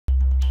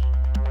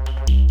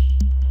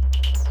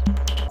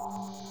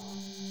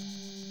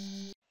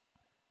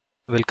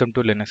Welcome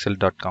to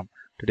linuxl.com.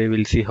 Today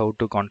we'll see how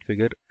to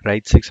configure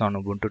RAID 6 on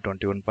Ubuntu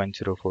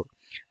 21.04.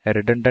 A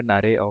redundant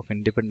array of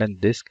independent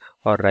disk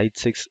or RAID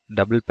 6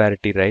 double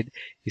parity RAID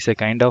is a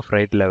kind of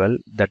RAID level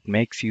that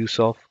makes use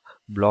of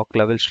block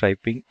level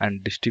striping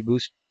and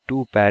distributes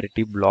two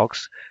parity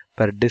blocks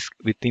per disk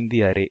within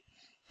the array.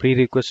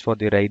 Prerequisites for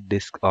the RAID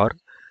disk are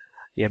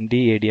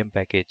MD-ADM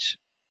package.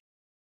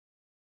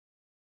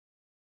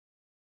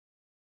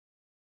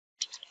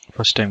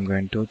 First I'm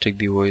going to check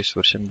the OS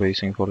version by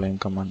using following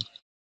command.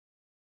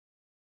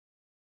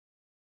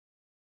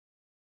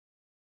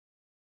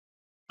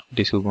 It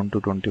is Ubuntu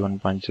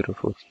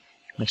 21.04.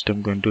 Next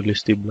I'm going to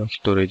list the block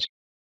storage.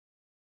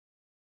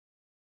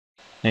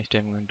 Next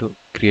I'm going to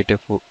create a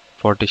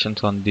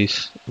partitions on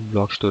these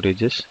block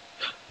storages.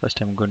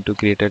 First I'm going to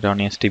create it on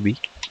STB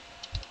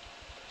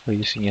by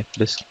using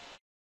fdisk.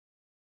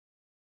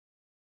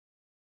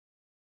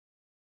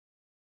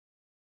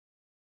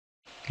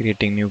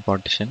 Creating new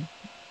partition.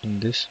 In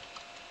this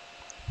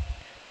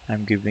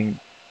I'm giving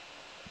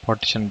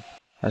partition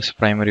as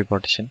primary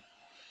partition.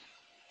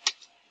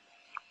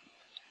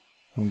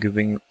 I'm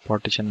giving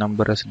partition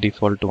number as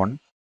default 1.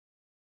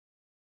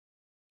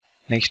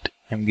 Next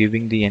I'm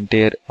giving the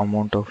entire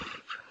amount of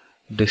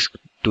disk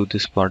to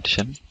this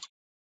partition.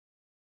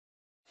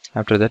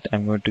 After that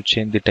I'm going to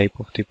change the type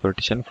of the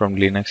partition from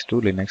Linux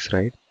to Linux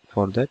RAID.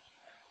 For that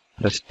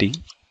press T.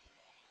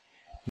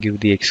 Give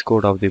the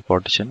Xcode of the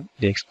partition.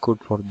 The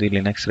Xcode for the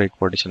Linux RAID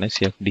partition is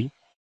FD.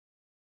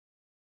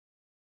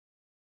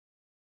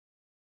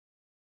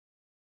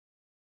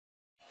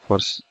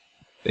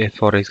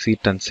 For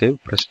exit and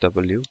save, press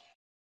W.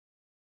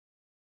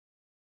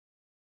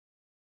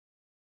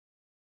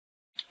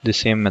 The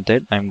same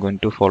method I am going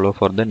to follow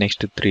for the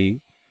next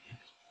 3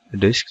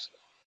 disks.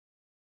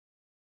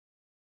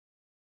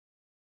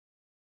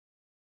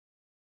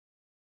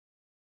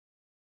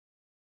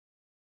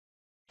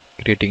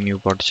 Creating new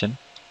partition,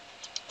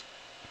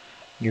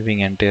 giving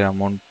entire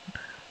amount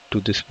to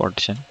this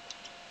partition,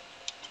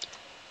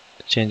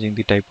 changing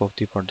the type of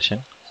the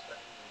partition.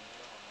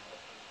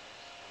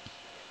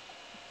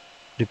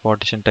 The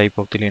partition type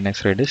of the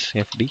Linux RAID is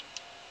FD.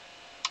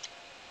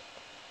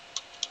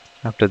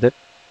 After that,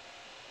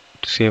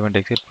 to save and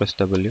exit, press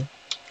W.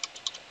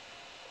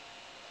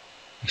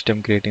 Next I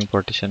am creating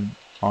partition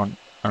on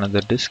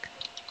another disk.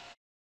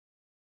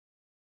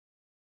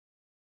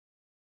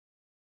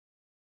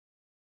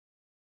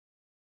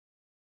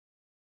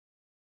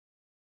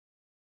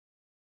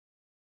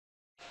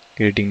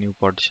 Creating new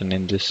partition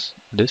in this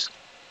disk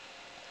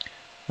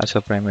as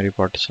a primary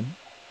partition,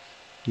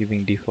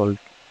 giving default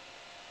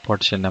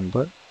partition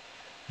number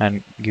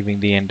and giving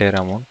the entire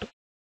amount.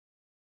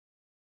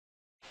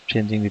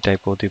 Changing the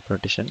type of the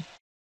partition,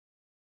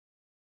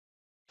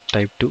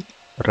 type to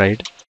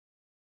RAID.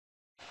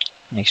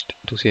 Next,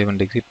 to save and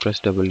exit,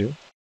 press W.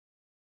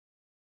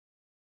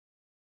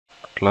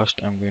 At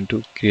last I'm going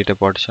to create a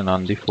partition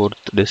on the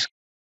 4th disk.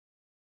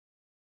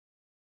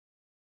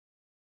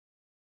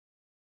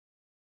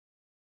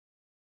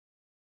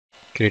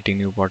 Creating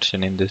new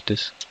partition in this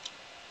disk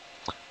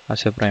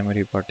as a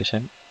primary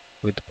partition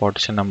with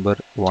partition number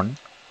 1,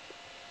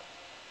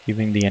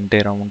 giving the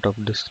entire amount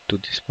of disk to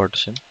this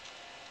partition.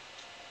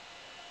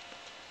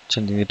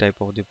 Changing the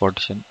type of the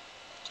partition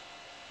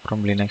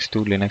from Linux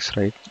to Linux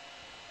RAID.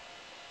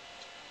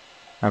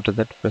 After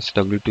that press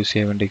W to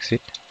save and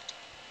exit.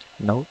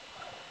 Now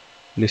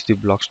list the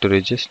block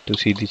storages to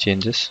see the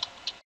changes.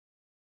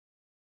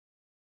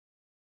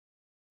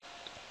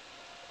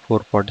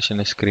 4 partition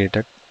is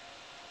created.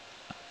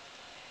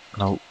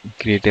 Now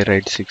create a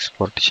RAID 6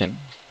 partition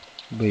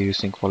by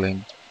using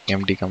following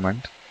md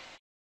command.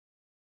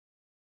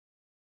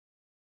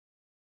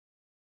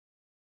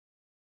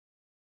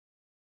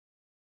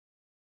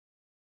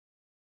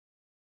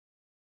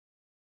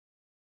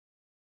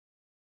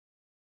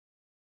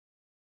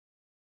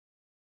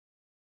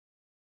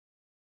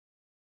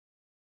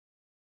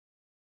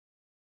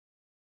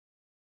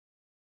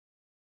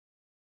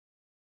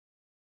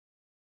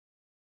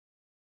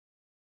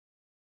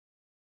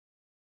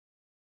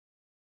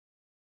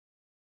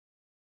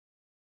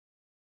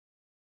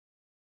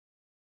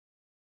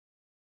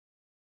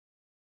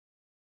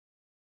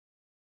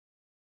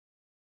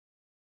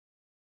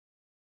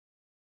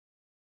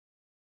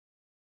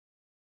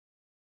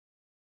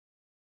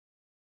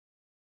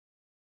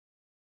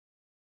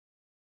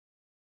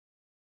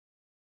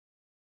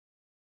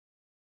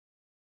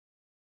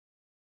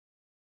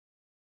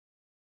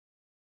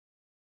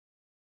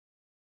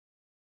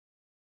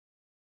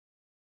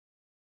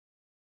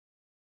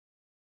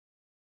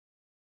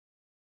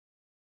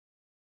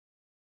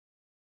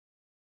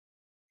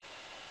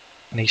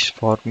 Next,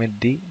 format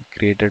the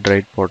created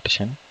RAID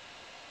partition.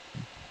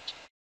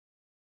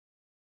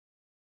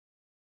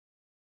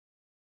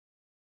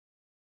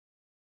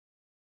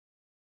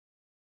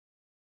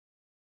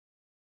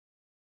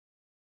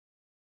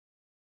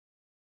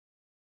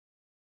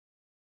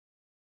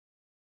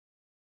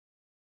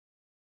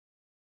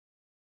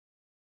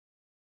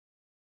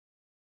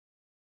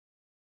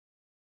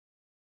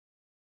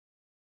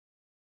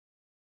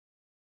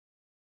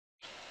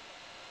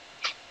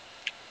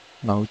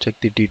 Now check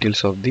the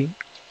details of the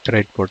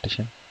write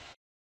partition.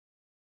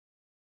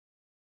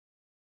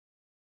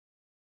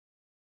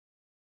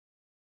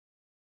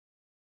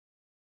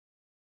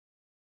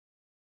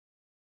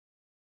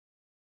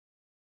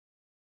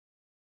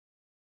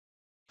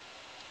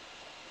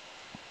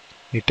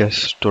 It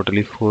has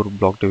totally 4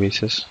 block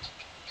devices.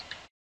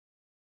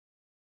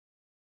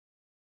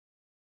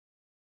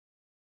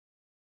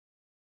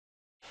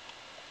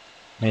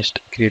 Next,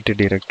 create a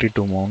directory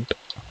to mount.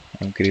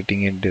 I'm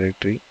creating a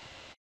directory.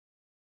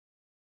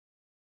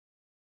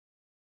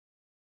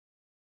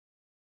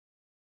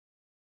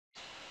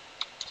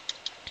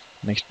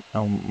 Next,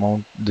 now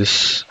mount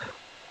this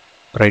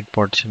write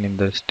partition in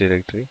this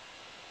directory.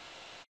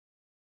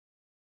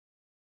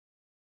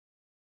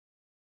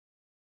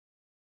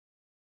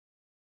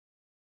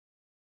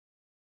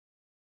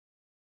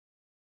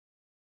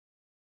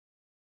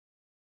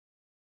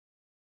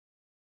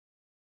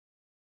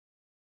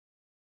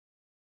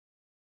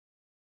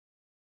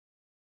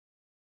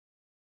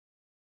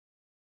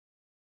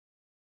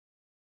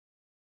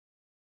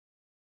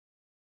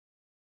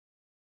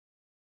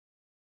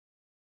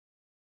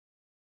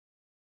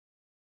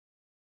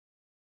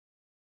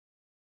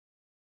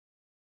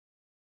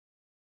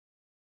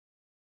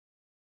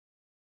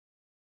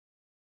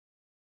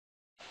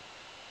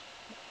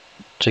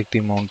 Check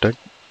the mounted.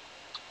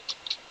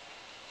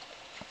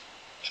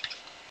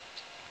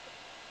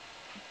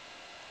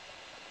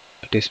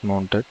 It is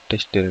mounted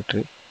test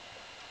directory.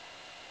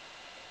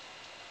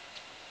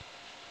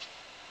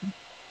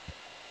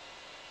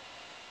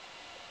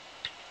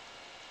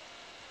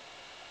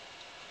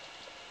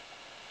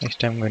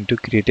 Next, I'm going to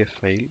create a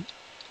file.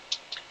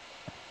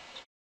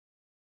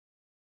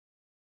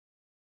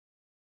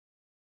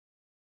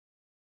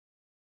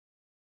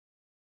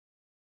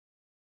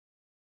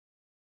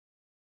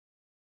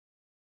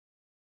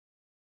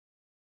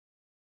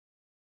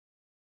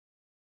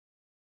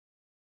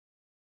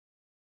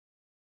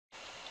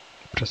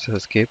 Press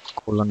escape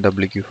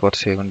 :WQ for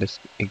save and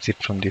exit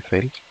from the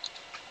file.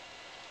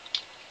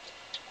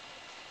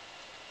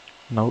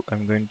 Now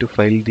I'm going to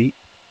file the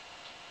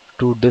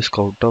 2 disk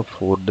out of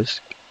 4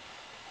 disk.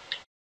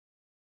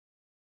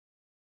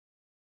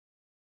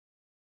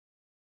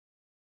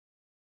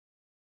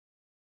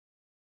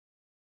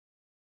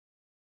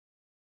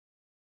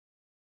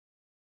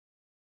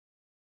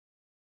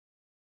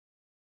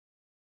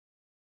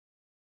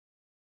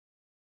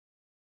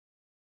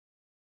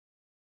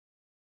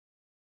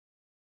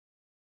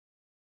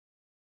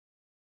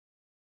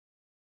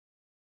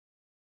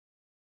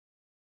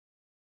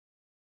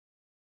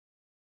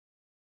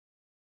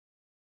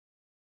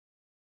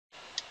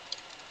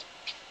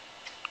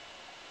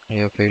 I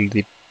have failed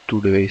the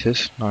 2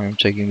 devices. Now I am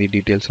checking the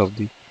details of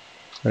the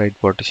write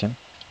partition.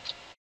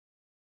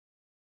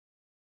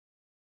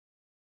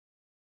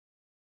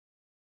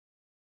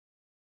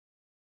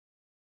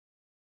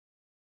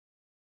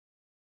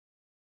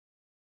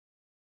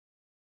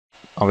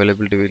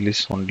 Available device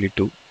is only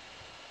 2.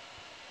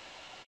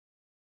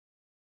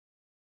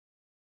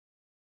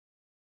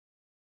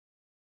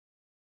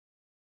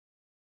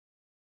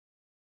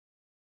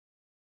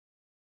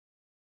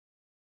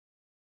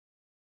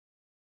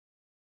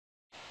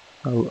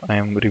 Now I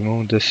am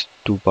removing this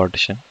 2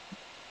 partition.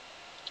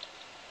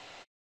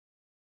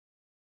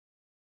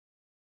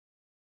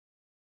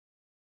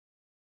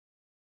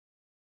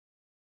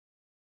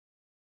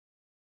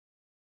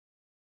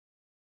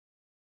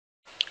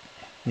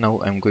 Now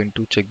I am going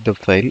to check the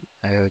file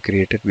I have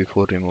created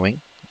before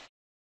removing.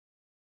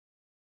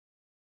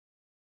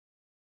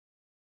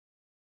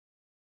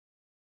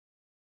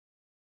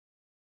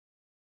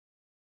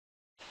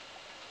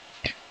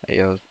 I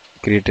have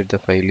created the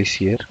file is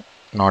here,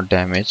 not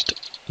damaged,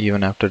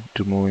 even after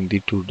removing the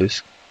 2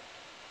 disks.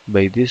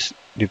 By this,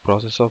 the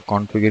process of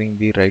configuring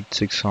the RAID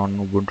 6 on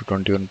Ubuntu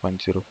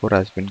 21.04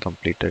 has been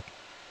completed.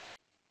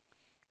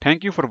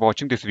 Thank you for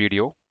watching this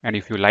video, and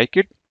if you like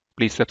it,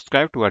 please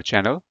subscribe to our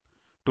channel.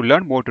 To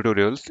learn more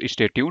tutorials,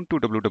 stay tuned to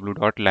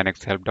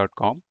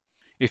www.linuxhelp.com.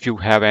 If you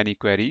have any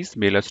queries,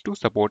 mail us to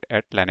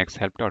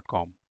support@linuxhelp.com.